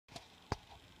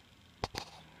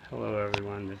Hello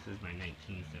everyone, this is my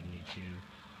 1972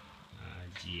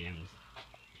 GM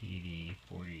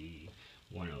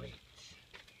Pd-4108.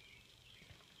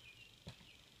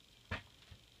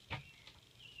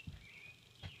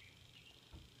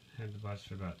 Had the bus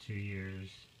for about 2 years,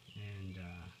 and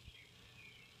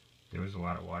there was a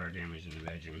lot of water damage in the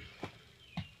bedroom.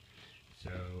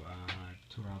 So I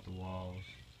tore out the walls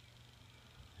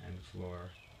and the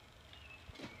floor.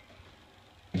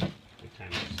 Good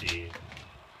time to see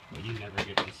what you never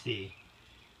get to see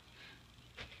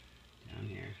down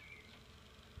here.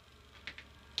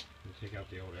 I'll take out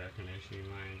the old air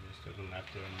conditioning lines, just to the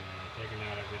left of them, taking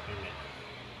out everything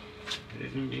that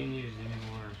isn't being used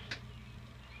anymore.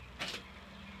 So,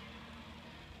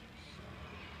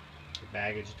 the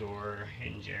baggage door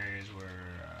hinge areas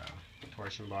were,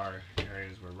 torsion bar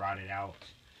areas were rotted out,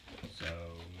 so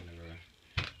I'm going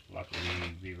to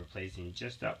luckily be replacing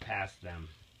just up past them.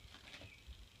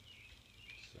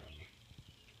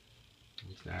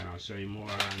 With that, I'll show you more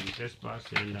on this bus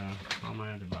and all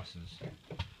my other buses,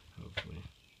 hopefully.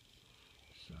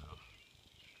 So.